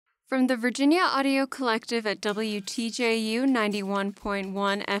From the Virginia Audio Collective at WTJU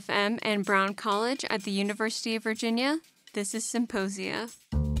 91.1 FM and Brown College at the University of Virginia, this is Symposia.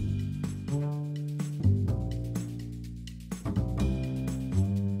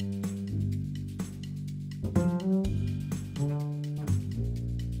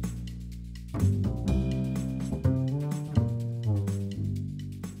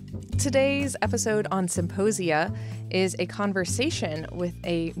 Today's episode on Symposia is a conversation with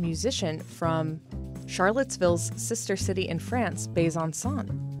a musician from Charlottesville's sister city in France,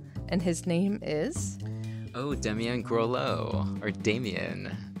 Besançon. And his name is? Damien Groleau, or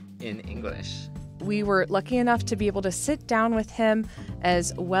Damien in English. We were lucky enough to be able to sit down with him,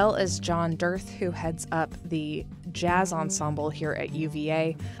 as well as John Dirth, who heads up the jazz ensemble here at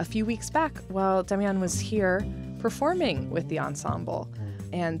UVA, a few weeks back while Damien was here performing with the ensemble.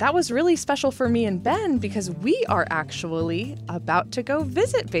 And that was really special for me and Ben because we are actually about to go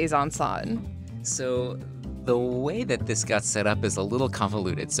visit Besançon. So the way that this got set up is a little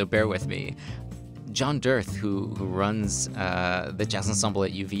convoluted, so bear with me. John Dirth, who runs the jazz ensemble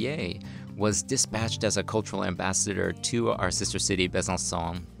at UVA, was dispatched as a cultural ambassador to our sister city,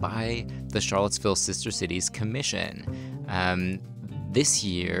 Besançon, by the Charlottesville Sister Cities Commission. This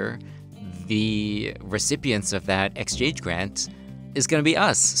year, the recipients of that exchange grant is going to be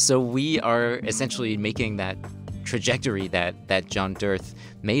us. So we are essentially making that trajectory that John Dirth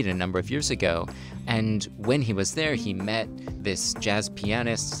made a number of years ago. And when he was there, he met this jazz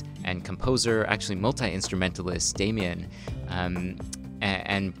pianist and composer, actually multi-instrumentalist, Damien,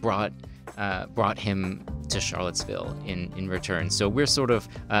 and brought him to Charlottesville in return. So we're sort of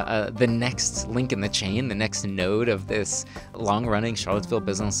the next link in the chain, the next node of this long-running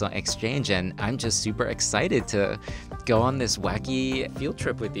Charlottesville-Besançon exchange, and I'm just super excited to go on this wacky field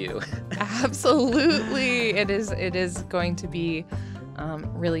trip with you. Absolutely. It is going to be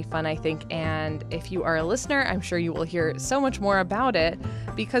really fun, I think. And if you are a listener, I'm sure you will hear so much more about it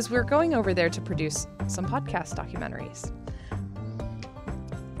because we're going over there to produce some podcast documentaries.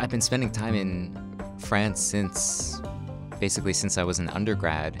 I've been spending time in France since I was an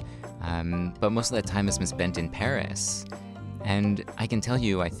undergrad, but most of that time has been spent in Paris. And I can tell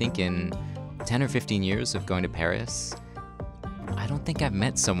you, I think in 10 or 15 years of going to Paris, I don't think I've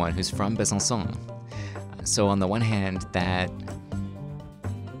met someone who's from Besançon. So on the one hand, that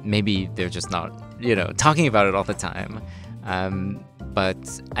maybe they're just not, talking about it all the time.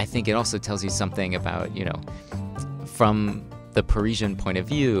 But I think it also tells you something about, from the Parisian point of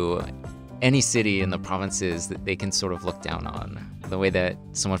view, any city in the provinces that they can sort of look down on, the way that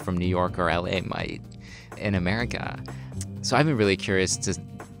someone from New York or LA might in America. So I've been really curious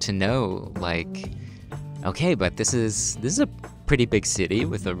to know, okay, but this is a pretty big city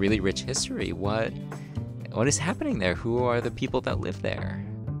with a really rich history. What is happening there? Who are the people that live there?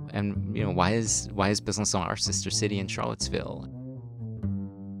 And why is Besançon our sister city in Charlottesville?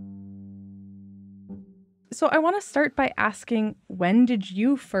 So I want to start by asking, when did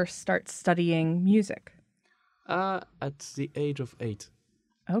you first start studying music? At the age of 8.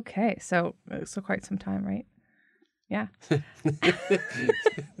 Okay, so quite some time, right? Yeah. That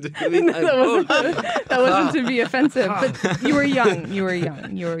wasn't to be offensive, but you were young,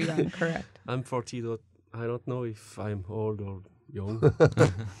 correct. I'm 40, I don't know if I'm old or young.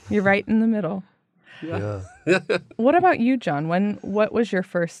 You're right in the middle. Yeah. What about you, John? What was your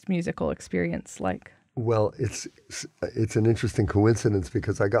first musical experience like? Well, it's an interesting coincidence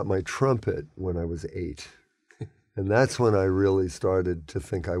because I got my trumpet when I was 8. And that's when I really started to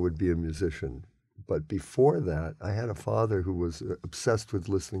think I would be a musician. But before that, I had a father who was obsessed with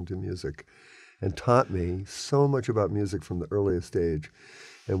listening to music and taught me so much about music from the earliest age.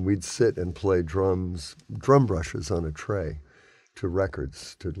 And we'd sit and play drum brushes on a tray to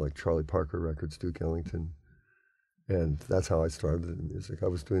records, to like Charlie Parker records, Duke Ellington. And that's how I started in music. I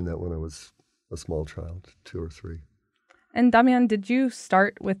was doing that when I was a small child, 2 or 3. And Damien, did you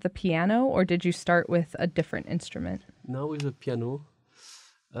start with the piano or did you start with a different instrument? Now with the piano.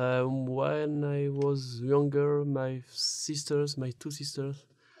 When I was younger, my 2 sisters,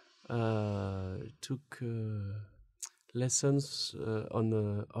 took lessons on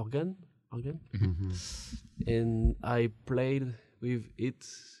the organ, Mm-hmm. and I played with it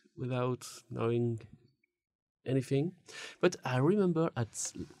without knowing anything. But I remember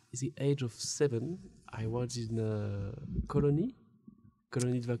at the age of 7, I was in a colony de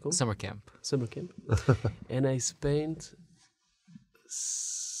vacances. Summer camp. And I spent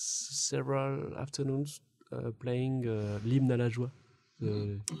several afternoons playing l'hymne à la joie.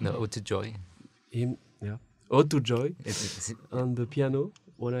 No, Ode to Joy. Ode to Joy on the piano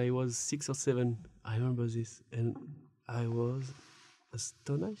when I was 6 or 7. I remember this, and I was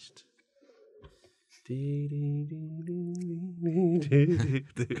astonished.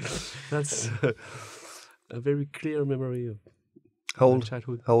 That's a very clear memory of my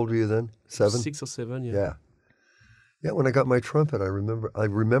childhood. How old were you then? 7? 6 or 7, yeah. Yeah. Yeah, when I got my trumpet, I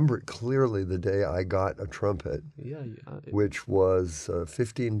remember it clearly the day I got a trumpet, which was a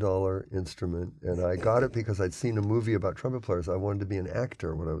 $15 instrument, and I got it because I'd seen a movie about trumpet players. I wanted to be an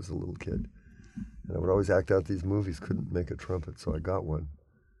actor when I was a little kid, and I would always act out these movies, couldn't make a trumpet, so I got one.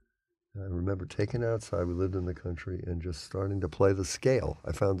 And I remember taking it outside, we lived in the country, and just starting to play the scale.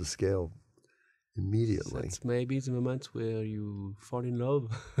 I found the scale immediately. That's maybe the moment where you fall in love.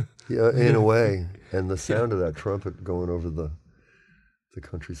 Yeah, in a way. And the sound of that trumpet going over the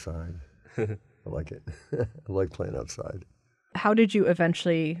countryside. I like it. I like playing outside. How did you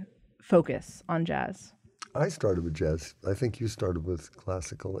eventually focus on jazz? I started with jazz. I think you started with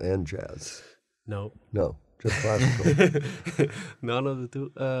classical and jazz. No, just classical. none of the two.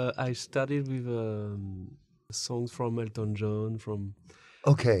 I started with songs from Elton John, from...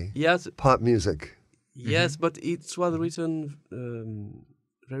 Okay. Yes. Pop music. Yes, but it was written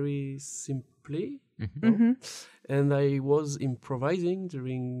very simply. And I was improvising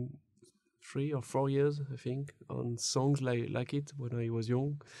during 3 or 4 years, I think, on songs like it when I was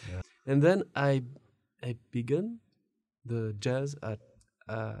young. Yeah. And then I began the jazz at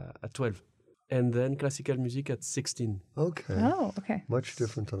 12. And then classical music at 16. Okay. Oh, okay. Much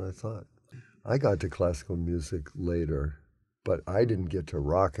different than I thought. I got to classical music later. But I didn't get to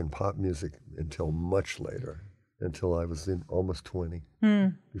rock and pop music until much later, until I was almost 20,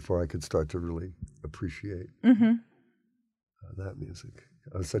 before I could start to really appreciate that music.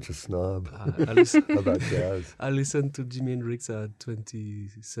 I was such a snob about jazz. I listened to Jimi Hendrix at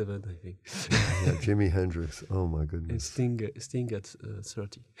 27, I think. Yeah, Jimi Hendrix. Oh, my goodness. And Sting at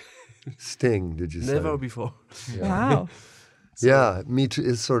 30. Sting, did you say? Never before. Yeah. Wow. So, yeah, me too.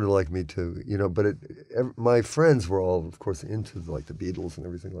 It's sort of like me too, But my friends were all, of course, into like the Beatles and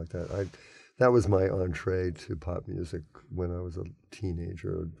everything like that. That was my entree to pop music when I was a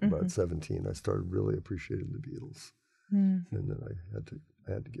teenager, about 17. I started really appreciating the Beatles, and then I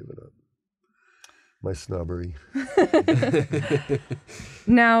had to give it up. My snobbery.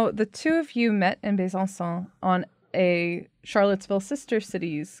 Now, the two of you met in Besançon on a Charlottesville Sister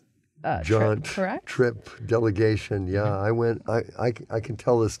Cities jaunt, trip, delegation. Yeah, I went. I can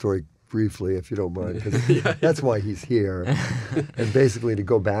tell this story briefly if you don't mind, because that's why he's here. And basically, to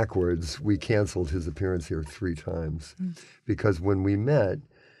go backwards, we canceled his appearance here 3 times because when we met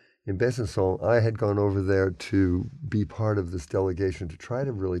in Besançon, I had gone over there to be part of this delegation to try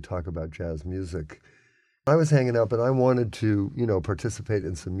to really talk about jazz music. I was hanging out, but I wanted to, participate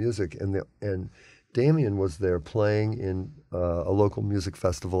in some music, and Damien was there playing in a local music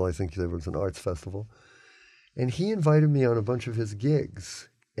festival. I think there was an arts festival. And he invited me on a bunch of his gigs.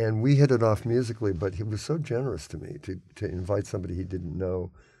 And we hit it off musically, but he was so generous to me to invite somebody he didn't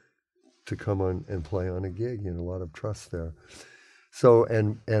know to come on and play on a gig. A lot of trust there. So,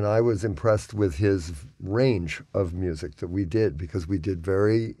 and I was impressed with his range of music that we did, because we did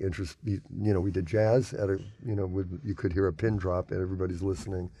very interesting, we did jazz at you could hear a pin drop and everybody's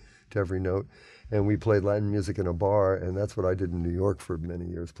listening to every note. And we played Latin music in a bar, and that's what I did in New York for many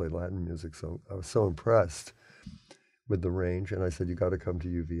years, played Latin music. So I was so impressed with the range, and I said, you got to come to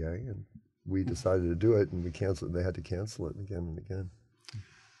UVA. And we decided to do it, and we canceled. They had to cancel it again and again.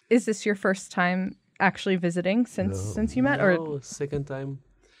 Is this your first time actually visiting since you met? No, or second time.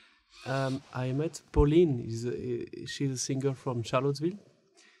 I met Pauline. She's a singer from Charlottesville.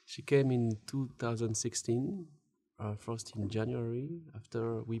 She came in 2016, first in January.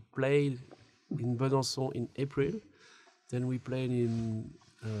 After we played in Besançon in April, then we played in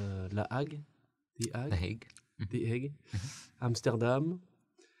The Hague, Amsterdam,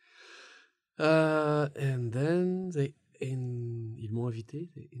 and then ils m'ont invité.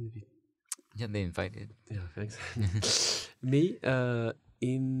 Yeah, they invited. Yeah, thanks. Me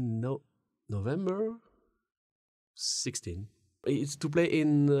in November 16. It's to play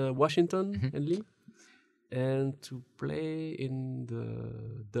in Washington and Lee, and to play in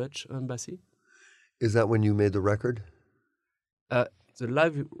the Dutch embassy. Is that when you made the record? The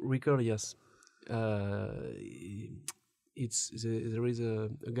live record, yes. There is a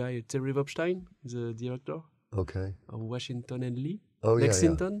guy, Terry Vopstein, the director. Okay. Of Washington and Lee. Oh,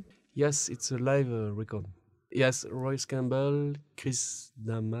 Lexington. Yeah. Yes, it's a live record. Yes, Royce Campbell, Chris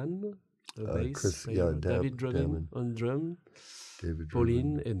Damien, bass, David Dragon on drum,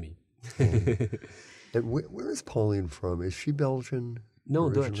 Pauline and me. And where is Pauline from? Is she Belgian? No,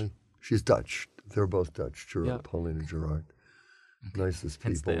 originally? Dutch. She's Dutch. They're both Dutch, Yeah. Pauline and Gerard. Okay. Nicest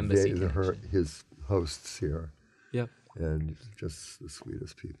Hence people. the embassy His hosts here. Yeah. and just the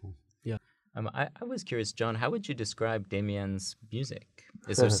sweetest people. I was curious, John, how would you describe Damien's music?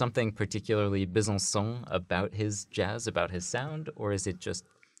 Is there something particularly Besançon about his jazz, about his sound, or is it just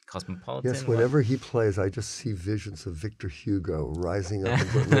cosmopolitan? Yes, whenever he plays, I just see visions of Victor Hugo rising up.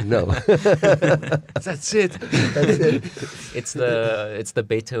 No. That's it. That's it. It's the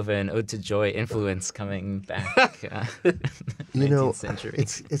Beethoven Ode to Joy influence coming back. 19th century.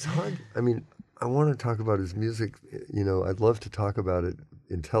 It's hard. I mean, I want to talk about his music. I'd love to talk about it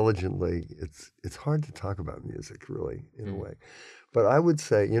intelligently. It's hard to talk about music, really, in a way. But I would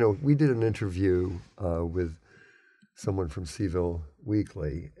say, we did an interview with someone from Seville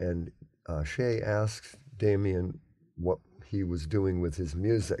Weekly, and Shay asked Damien what he was doing with his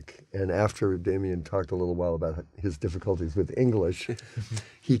music. And after Damien talked a little while about his difficulties with English,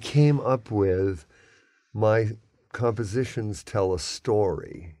 he came up with, my compositions tell a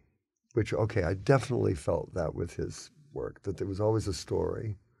story, which, I definitely felt that with his work, that there was always a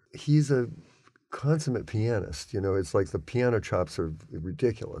story. He's a consummate pianist. It's like the piano chops are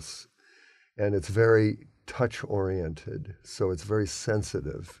ridiculous, and it's very touch-oriented, so it's very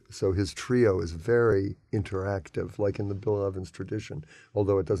sensitive. So his trio is very interactive, like in the Bill Evans tradition,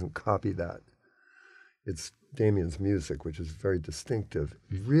 although it doesn't copy that. It's Damien's music, which is very distinctive,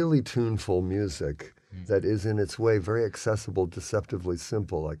 really tuneful music that is in its way very accessible, deceptively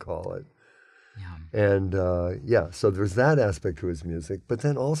simple, I call it. Yeah. And so there's that aspect to his music, but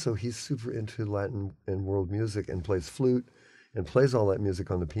then also he's super into Latin and world music and plays flute and plays all that music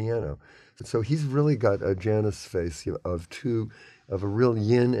on the piano. So he's really got a Janus face of a real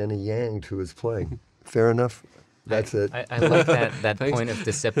yin and a yang to his playing. Fair enough? That's it. I like that point of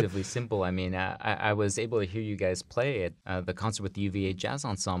deceptively simple. I mean, I was able to hear you guys play at the concert with the UVA Jazz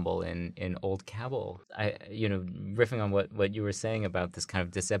Ensemble in Old Cabell. Riffing on what you were saying about this kind of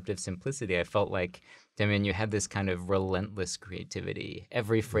deceptive simplicity, I felt like, Damien, you had this kind of relentless creativity.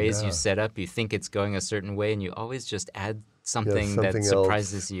 Every phrase you set up, you think it's going a certain way, and you always just add something that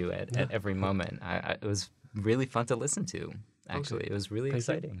surprises you at every moment. It was really fun to listen to. Actually, it was really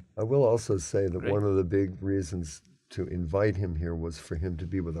exciting. I will also say that one of the big reasons to invite him here was for him to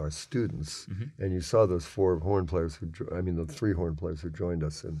be with our students. And you saw those the 3 horn players who joined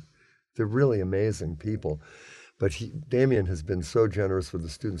us, and they're really amazing people. But Damien has been so generous with the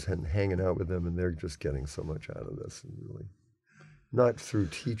students and hanging out with them, and they're just getting so much out of this, and really not through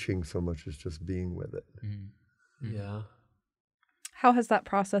teaching so much as just being with it. Yeah. How has that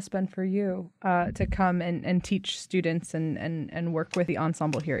process been for you to come and teach students and work with the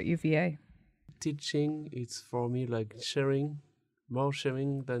ensemble here at UVA? Teaching, it's for me like more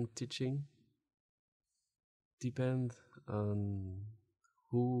sharing than teaching. Depend on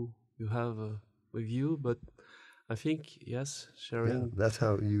who you have with you, but I think, yes, sharing. Yeah, that's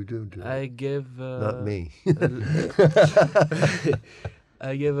how you do it. I gave... Not me.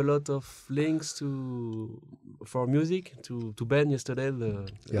 I gave a lot of links for music to Ben yesterday, the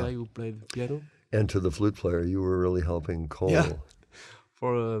guy who played piano. And to the flute player, you were really helping Cole. Yeah.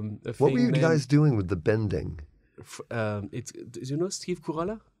 For what were you guys doing with the bending? Do you know Steve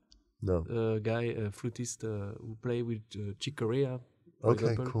Kurala? No. Guy, flutist who played with Chick Corea. For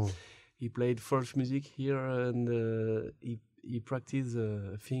example. Cool. He played folk music here, and he practiced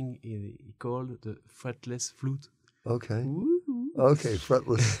a thing he called the fretless flute. Okay. Woo. Okay,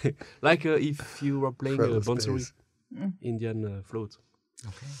 fretless. Like if you were playing a bonsuri, Indian flute.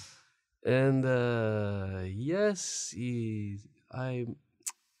 Okay. And yes,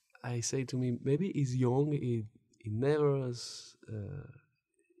 I say to me, maybe he's young, he never has,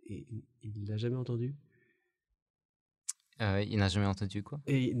 il l'a jamais entendu. Il n'a jamais entendu quoi?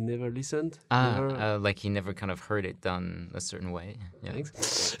 He never listened. Like he never kind of heard it done a certain way. Yeah.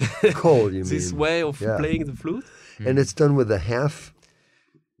 Thanks. Cole, you mean? This way of playing the flute. And it's done with a half?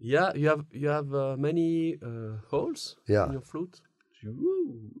 Yeah, you have many holes in your flute.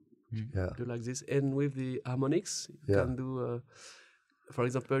 Do like this, and with the harmonics, you can do. For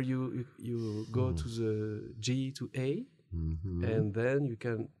example, you go to the G to A, and then you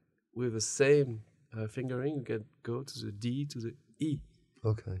can, with the same fingering, you can go to the D to the E.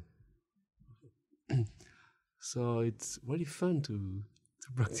 Okay. So it's really fun to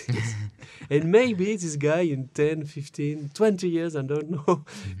practice. And maybe this guy in 10, 15, 20 years, I don't know,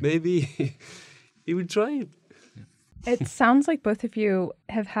 maybe he will try it. It sounds like both of you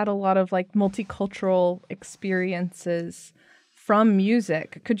have had a lot of like multicultural experiences from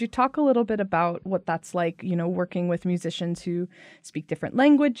music. Could you talk a little bit about what that's like, working with musicians who speak different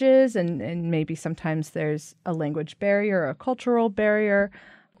languages and maybe sometimes there's a language barrier, a cultural barrier?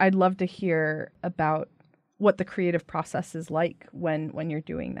 I'd love to hear about what the creative process is like when you're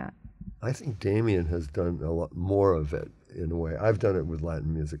doing that. I think Damien has done a lot more of it in a way. I've done it with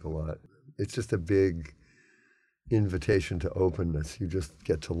Latin music a lot. It's just a big invitation to openness. You just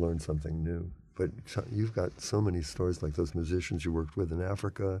get to learn something new. But you've got so many stories like those musicians you worked with in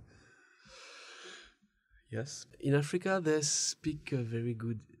Africa. Yes. In Africa, they speak very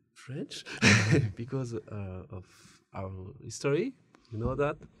good French because of our history. You know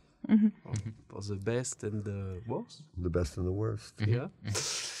that? For the best and the worst. The best and the worst. Yeah.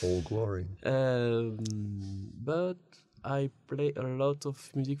 Old glory. But I play a lot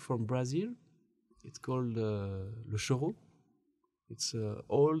of music from Brazil. It's called le choro. It's an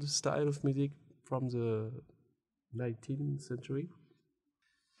old style of music from the 19th century.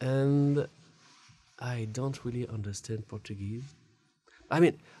 And I don't really understand Portuguese. I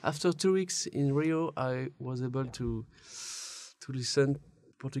mean, after 2 weeks in Rio, I was able to listen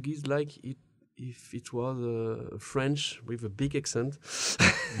Portuguese like if it was French with a big accent.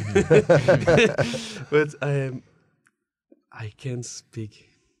 But I can't speak.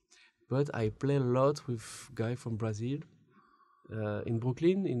 But I play a lot with guys from Brazil. In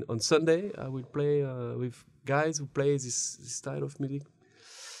Brooklyn, on Sunday, I will play with guys who play this style of music.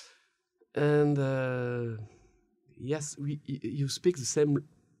 And yes, you speak the same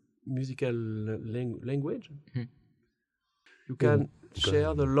musical language. You can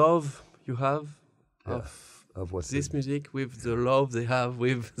share the love you have of this music with the love they have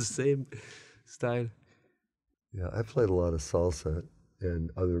with the same style. Yeah, I played a lot of salsa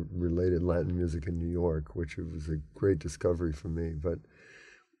and other related Latin music in New York, which was a great discovery for me. But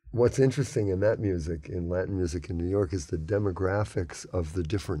what's interesting in that music, in Latin music in New York, is the demographics of the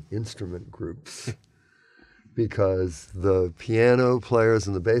different instrument groups. Because the piano players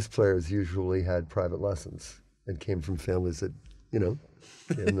and the bass players usually had private lessons and came from families that, gave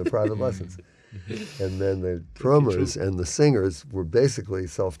them the private lessons. And then the drummers and the singers were basically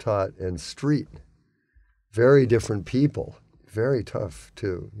self-taught and street. Very different people. Very tough,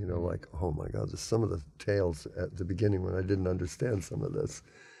 too. Like, oh, my God, there's some of the tales at the beginning when I didn't understand some of this.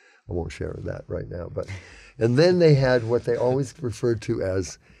 I won't share that right now. And then they had what they always referred to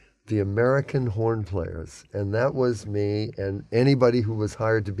as the American horn players. And that was me and anybody who was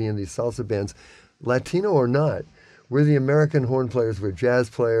hired to be in these salsa bands, Latino or not. We're the American horn players. We're jazz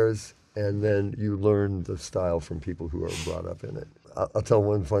players. And then you learn the style from people who are brought up in it. I'll tell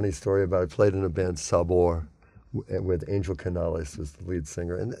one funny story about it. I played in a band, Sabor, with Angel Canales was the lead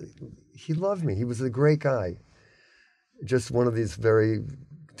singer. And he loved me. He was a great guy. Just one of these very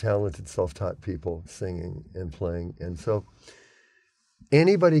talented, self-taught people singing and playing. And so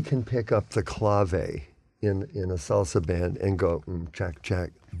anybody can pick up the clave in a salsa band and go, check,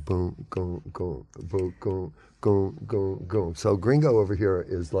 check, boom, go, go, boom, go, go, go, go. So gringo over here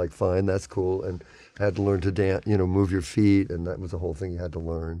is like, fine, that's cool. And I had to learn to dance, move your feet. And that was the whole thing you had to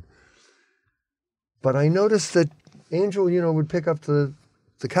learn. But I noticed that Angel, would pick up the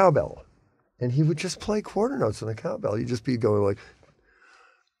cowbell, and he would just play quarter notes on the cowbell. He'd just be going like,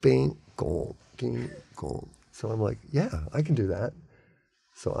 bing, gong, ding, gong. So I'm like, yeah, I can do that.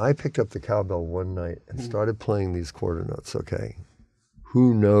 So I picked up the cowbell one night and started playing these quarter notes, okay?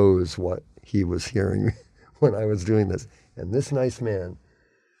 Who knows what he was hearing when I was doing this? And this nice man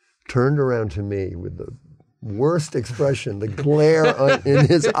turned around to me with the worst expression, the glare in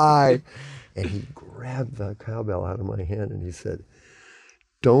his eye, and he grabbed the cowbell out of my hand and he said,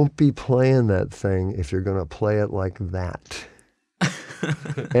 "Don't be playing that thing if you're going to play it like that."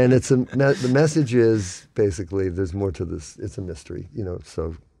 And the message is basically there's more to this. It's a mystery,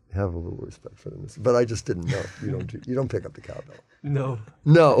 so have a little respect for the mystery. But I just didn't know. You don't pick up the cowbell. No.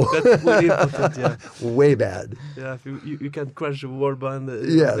 That's really important, yeah. Way bad. Yeah, if you can crash a wall band.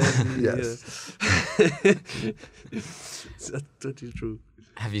 Yes. That's totally true.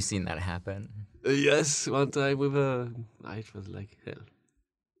 Have you seen that happen? Yes, one time with it was like hell.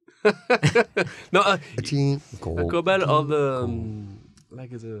 No, a cowbell or the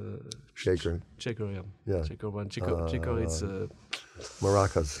like the shaker, yeah. Shaker one, shaker. It's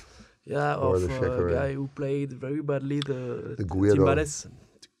maracas. Yeah, or of the shaker, a guy who played very badly the guiro,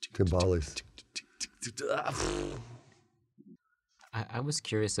 timbales. I was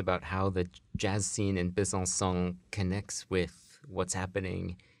curious about how the jazz scene in Besançon connects with what's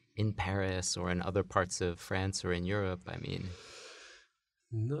happening in Paris or in other parts of France or in Europe. I mean,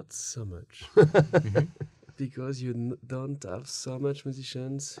 not so much. Because you don't have so much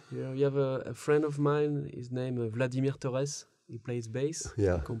musicians here. You have a friend of mine, his name Vladimir Torres. He plays bass,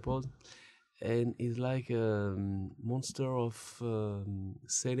 compose, and he's like a monster of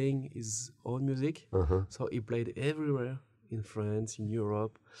selling his own music. So he played everywhere in France, in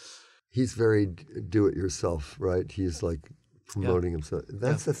Europe. He's very do-it-yourself, right? He's like promoting himself.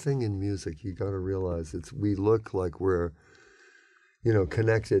 That's the thing in music. You got to realize we look like we're,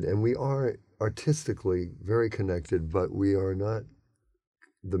 connected, and we are artistically very connected, but we are not.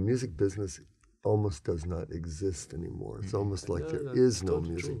 The music business almost does not exist anymore. It's almost like there is no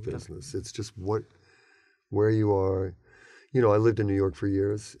music business. It's just where you are. I lived in New York for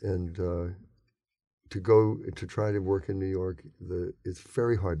years, and to try to work in New York, it's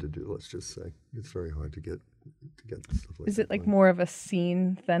very hard to do. Let's just say it's very hard to get stuff like. Is that it like going. more of a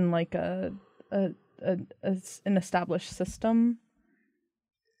scene than like an established system?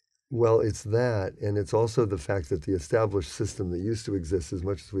 Well, it's that, and it's also the fact that the established system that used to exist, as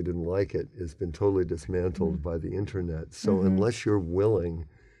much as we didn't like it, has been totally dismantled by the internet. So unless you're willing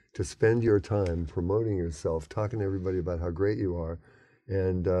to spend your time promoting yourself, talking to everybody about how great you are,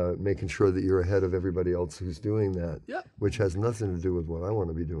 and making sure that you're ahead of everybody else who's doing that, which has nothing to do with what I want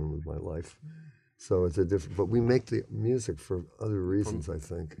to be doing with my life. So it's a different. But we make the music for other reasons, I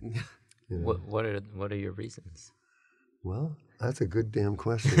think. What are your reasons? Well, that's a good damn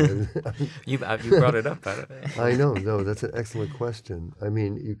question. You brought it up, by the way. I know. No, that's an excellent question. I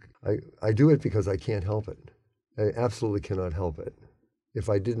mean, I do it because I can't help it. I absolutely cannot help it. If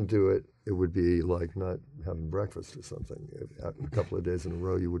I didn't do it, it would be like not having breakfast or something. A couple of days in a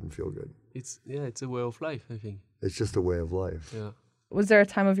row, you wouldn't feel good. It's a way of life, I think. It's just a way of life. Yeah. Was there a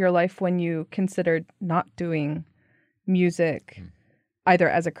time of your life when you considered not doing music, either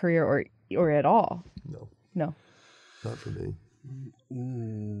as a career or at all? No. No. Not for me.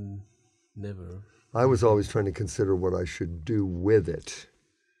 Never. I was always trying to consider what I should do with it.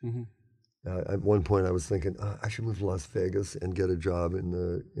 At one point, I was thinking I should move to Las Vegas and get a job in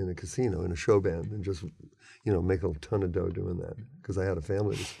a casino, in a show band, and just make a ton of dough doing that, because I had a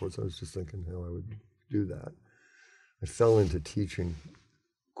family to support. So I was just thinking how I would do that. I fell into teaching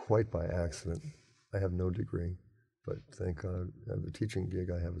quite by accident. I have no degree, but thank God the teaching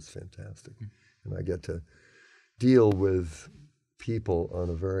gig I have is fantastic, and I get to deal with people on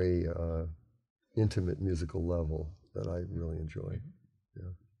a very intimate musical level that I really enjoy.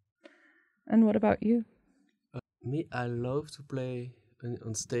 Yeah. And what about you? Me, I love to play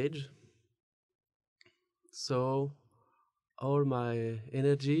on stage. So all my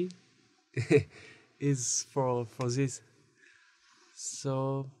energy is for this.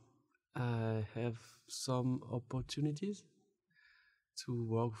 So I have some opportunities to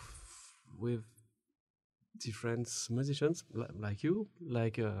work with different musicians like you,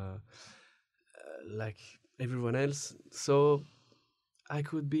 like everyone else. So I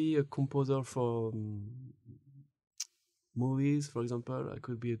could be a composer for movies, for example. I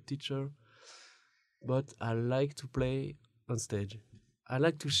could be a teacher, but I like to play on stage. I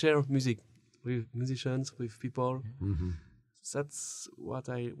like to share music with musicians, with people. That's what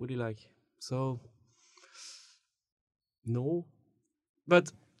I really like. So no,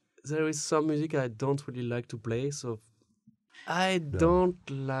 but there is some music I don't really like to play. So I don't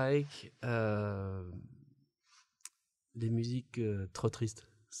like les musiques trop tristes.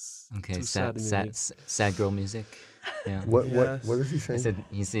 Okay, Too sad girl music. Yeah. What Yes. what is he saying?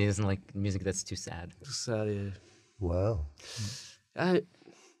 He doesn't like music that's too sad. Too sad. Yeah. Wow. I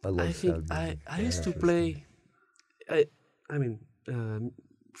love think sad music. I used to play. I mean,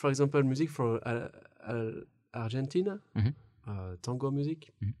 for example, music for Argentina, tango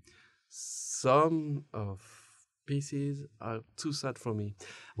music. Some of pieces are too sad for me.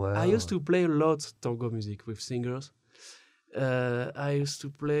 Wow. I used to play a lot tango music with singers. I used to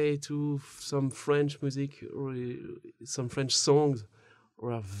play some French music, or some French songs,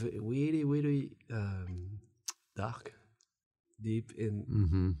 were really, really dark, deep,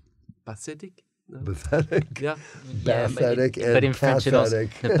 and pathetic. No? Pathetic. Yeah. Pathetic but in French, it also,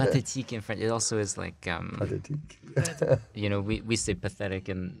 pathetic. the pathétique in French, it also is like, Pathetic. we say pathetic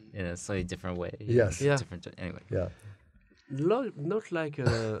in a slightly different way. Yes. Yeah. Different, anyway. Yeah. Not like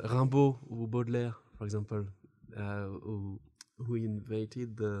Rimbaud or Baudelaire, for example, who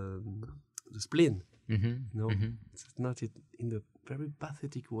invented the spleen. No, it's not it in a very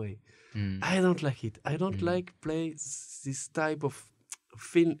pathetic way. I don't like it. I don't like play this type of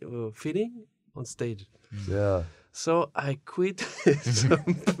feeling on stage. Yeah. So I quit.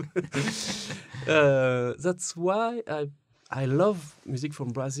 That's why I love music from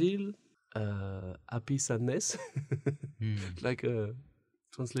Brazil. Happy sadness, like a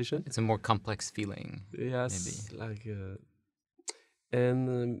translation. It's a more complex feeling. Yes, maybe. like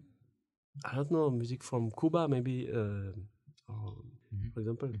and I don't know, music from Cuba maybe, or, for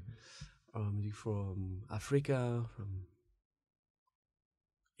example, or music from Africa, from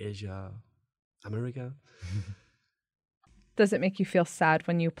Asia, America. Does it make you feel sad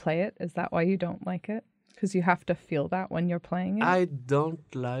when you play it? Is that why you don't like it? Because you have to feel that when you're playing it. I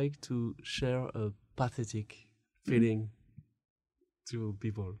don't like to share a pathetic feeling to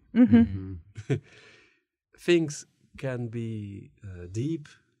people. Mm-hmm. Things can be deep,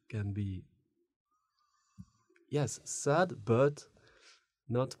 can be, yes, sad, but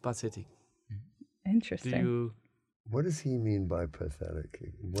not pathetic. Do Interesting. you... What does he mean by pathetic?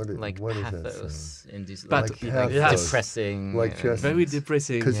 Like what does that pathos, sound? induce, But- like, pathos. Yes. depressing. Like just- Very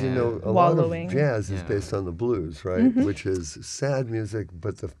depressing. Because Yeah. a Wallowing. lot of jazz is Yeah. based on the blues, right? Which is sad music,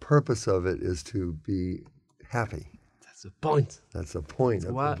 but the purpose of it is to be happy. That's the point. That's the point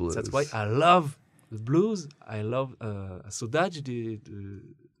of the blues. That's why I love the blues. I love Saudade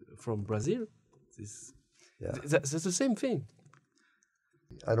from Brazil. Yeah. That's the same thing.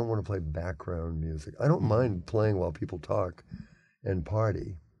 I don't want to play background music. I don't mind playing while people talk and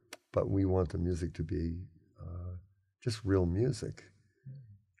party, but we want the music to be just real music.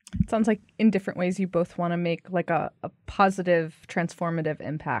 It sounds like in different ways you both want to make like a positive, transformative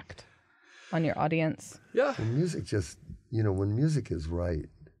impact on your audience. Yeah. And music just, when music is right,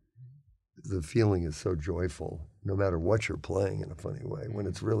 the feeling is so joyful, no matter what you're playing in a funny way, when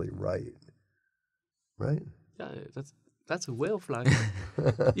it's really right. Right? Yeah, that's a way of life.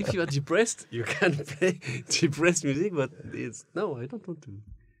 If you are depressed, you can play depressed music, but no, I don't want to.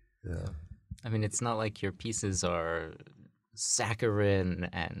 Yeah. I mean, it's not like your pieces are saccharine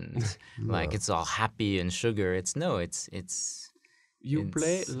and like it's all happy and sugar. It's You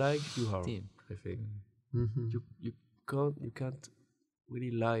play It's like you are. deep. I think Mm-hmm. you can't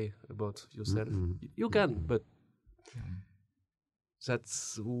really lie about yourself. You can, but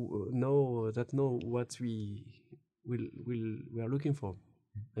that's what we are looking for.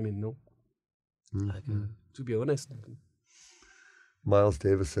 I mean, no. Like, to be honest. Miles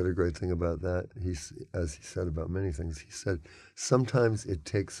Davis said a great thing about that. As he said about many things, he said, sometimes it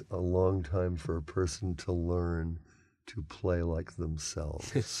takes a long time for a person to learn to play like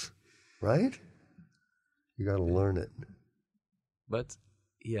themselves. Right? You got to learn it. But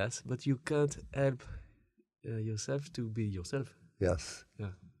yes, but you can't help yourself to be yourself. Yes.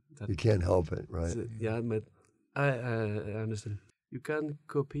 Yeah. You can't help it, right? Yeah, but I understand. You can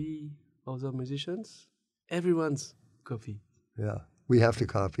copy other musicians. Everyone's copy. Yeah. We have to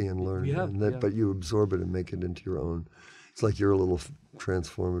copy and learn, but you absorb it and make it into your own. It's like you're a little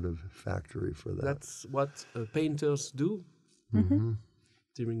transformative factory for that. That's what painters do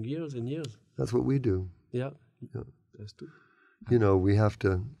during years and years. That's what we do. Yeah. That's true. We have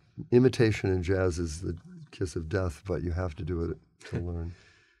to, imitation in jazz is the kiss of death, but you have to do it to learn.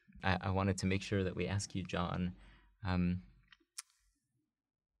 I wanted to make sure that we ask you, John,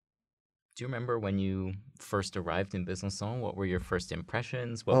 do you remember when you first arrived in Besançon? What were your first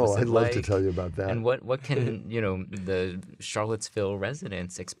impressions? What was it I'd love to like? tell you about that. And what can, the Charlottesville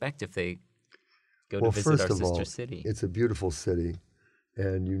residents expect if they go to visit first our of sister all, city? it's a beautiful city,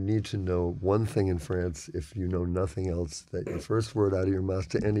 and you need to know one thing in France, if you know nothing else, that your first word out of your mouth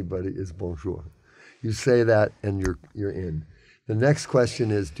to anybody is bonjour. You say that, and you're in. The next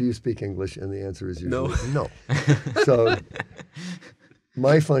question is, do you speak English? And the answer is usually no. So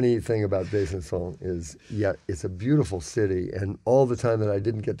my funny thing about Besançon is, it's a beautiful city, and all the time that I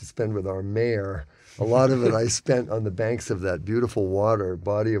didn't get to spend with our mayor, a lot of it I spent on the banks of that beautiful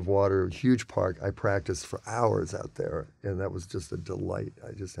body of water, huge park. I practiced for hours out there, and that was just a delight.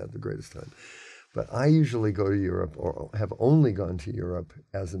 I just had the greatest time. But I usually go to Europe, or have only gone to Europe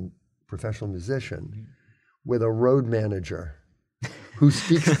as a professional musician, with a road manager who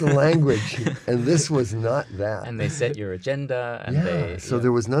speaks the language, and this was not that. And they set your agenda, and so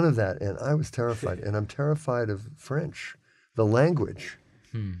there was none of that, and I was terrified. And I'm terrified of French, the language,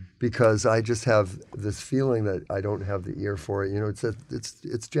 because I just have this feeling that I don't have the ear for it.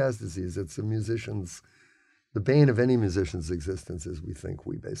 It's jazz disease. It's the bane of any musician's existence is we think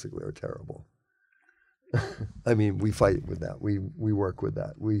we basically are terrible. I mean, we fight with that. We work with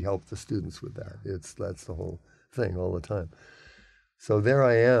that. We help the students with that. That's the whole thing all the time. So there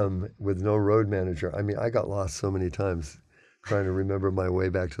I am with no road manager. I mean, I got lost so many times trying to remember my way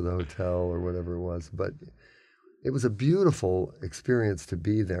back to the hotel or whatever it was. But it was a beautiful experience to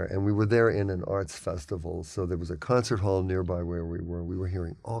be there. And we were there in an arts festival. So there was a concert hall nearby where we were. We were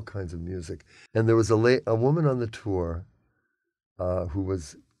hearing all kinds of music. And there was a woman on the tour who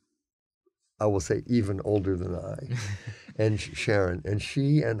was, I will say, even older than I, and Sharon. And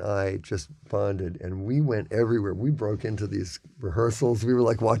she and I just bonded, and we went everywhere. We broke into these rehearsals. We were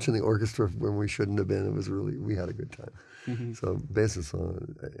like watching the orchestra when we shouldn't have been. It was we had a good time. So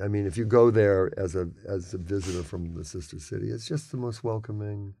Besançon, I mean, if you go there as a visitor from the sister city, it's just the most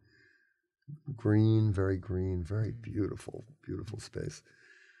welcoming, very beautiful, beautiful space.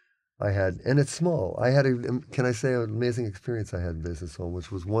 and it's small. Can I say an amazing experience I had in Besançon,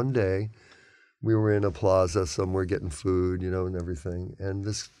 which was one day we were in a plaza somewhere getting food, and everything. And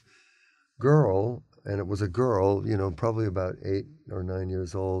this girl, and it was a girl, probably about 8 or 9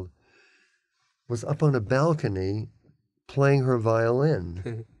 years old, was up on a balcony playing her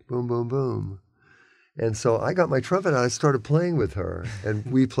violin. Boom, boom, boom. And so I got my trumpet and I started playing with her. And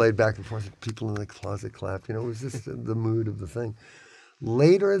we played back and forth. People in the closet clapped. It was just the mood of the thing.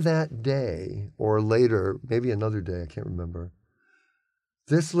 Later that day, or later, maybe another day, I can't remember,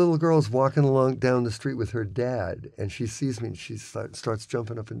 this little girl's walking along down the street with her dad, and she sees me, and she starts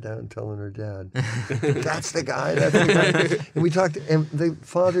jumping up and down, telling her dad, that's the guy, that's the guy. And we talked, and the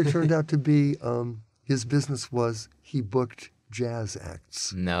father turned out to be, his business was he booked jazz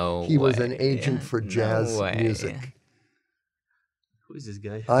acts. He was an agent for jazz music. Who is this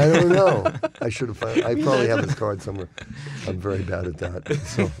guy? I don't know. I should have found. I probably have his card somewhere. I'm very bad at that.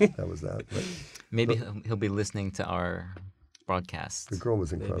 So that was that. But, Maybe he'll be listening to our broadcast. The girl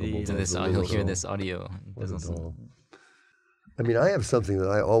was incredible. He'll hear this audio. I mean, I have something that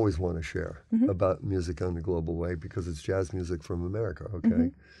I always want to share about music on the global way because it's jazz music from America,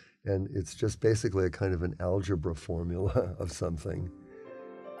 okay? And it's just basically a kind of an algebra formula of something.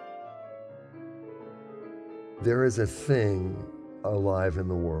 There is a thing alive in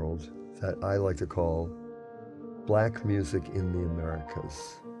the world that I like to call black music in the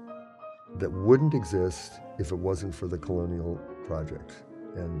Americas that wouldn't exist if it wasn't for the colonial project,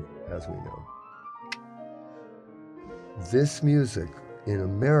 and as we know. This music in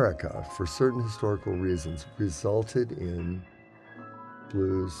America, for certain historical reasons, resulted in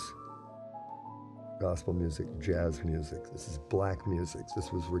blues, gospel music, jazz music. This is black music.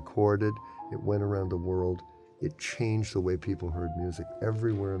 This was recorded. It went around the world. It changed the way people heard music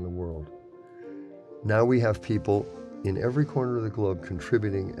everywhere in the world. Now we have people in every corner of the globe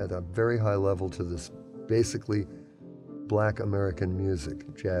contributing at a very high level to this basically black American music,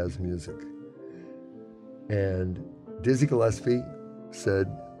 jazz music. And Dizzy Gillespie said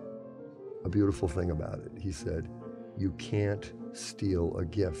a beautiful thing about it. He said, "You can't steal a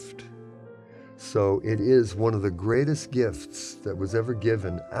gift." So it is one of the greatest gifts that was ever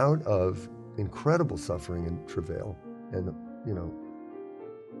given out of incredible suffering and travail and,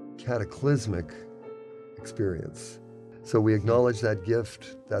 cataclysmic experience. So we acknowledge that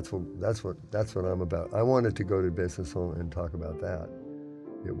gift. That's what I'm about. I wanted to go to Besançon and talk about that.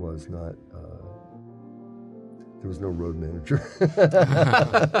 It was not, there was no road manager.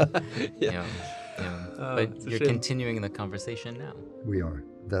 But you're continuing the conversation now. We are.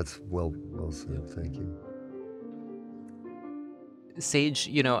 That's well said. Thank you. Sage,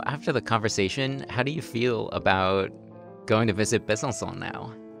 after the conversation, how do you feel about going to visit Besançon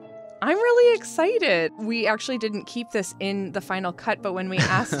now? I'm really excited. We actually didn't keep this in the final cut, but when we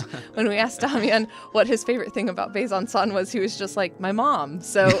asked Damien what his favorite thing about Besançon was, he was just like, my mom.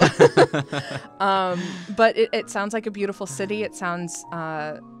 So, but it sounds like a beautiful city. It sounds,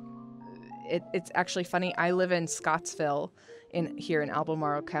 it's actually funny. I live in Scottsville here in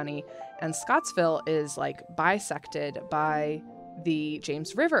Albemarle County, and Scottsville is like bisected by the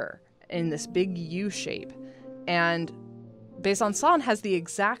James River in this big U shape. And Besançon has the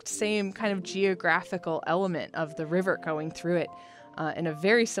exact same kind of geographical element of the river going through it in a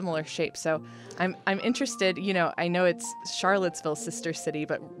very similar shape. So I'm interested, I know it's Charlottesville's sister city,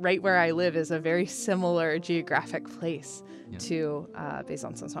 but right where I live is a very similar geographic place to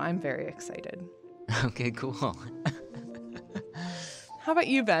Besançon. So I'm very excited. Okay, cool. How about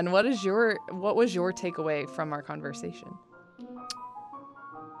you, Ben? What was your takeaway from our conversation?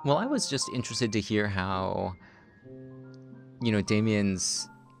 Well, I was just interested to hear how, Damien's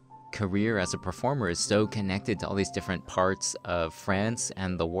career as a performer is so connected to all these different parts of France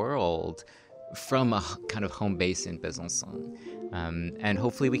and the world from a kind of home base in Besançon. And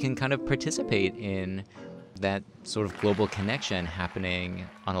hopefully we can kind of participate in that sort of global connection happening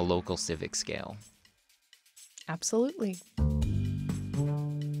on a local civic scale. Absolutely.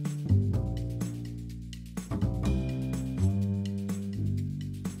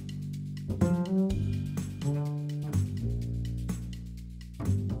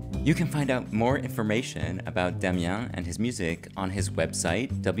 You can find out more information about Damien and his music on his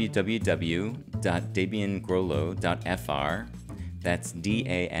website, www.damiengroleau.fr. That's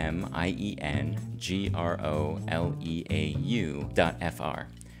DAMIENGROLEAU.fr.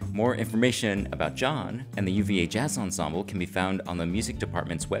 More information about John and the UVA Jazz Ensemble can be found on the music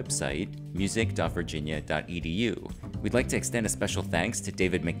department's website, music.virginia.edu. We'd like to extend a special thanks to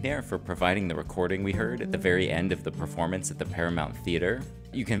David McNair for providing the recording we heard at the very end of the performance at the Paramount Theater.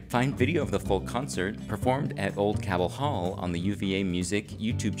 You can find video of the full concert performed at Old Cabell Hall on the UVA Music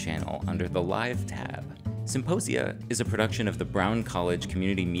YouTube channel under the Live tab. Symposia is a production of the Brown College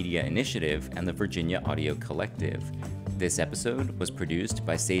Community Media Initiative and the Virginia Audio Collective. This episode was produced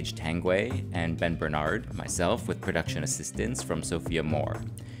by Sage Tangway and Ben Bernard, myself, with production assistance from Sophia Moore.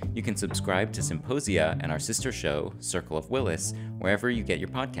 You can subscribe to Symposia and our sister show, Circle of Willis, wherever you get your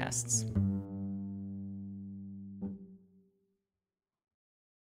podcasts.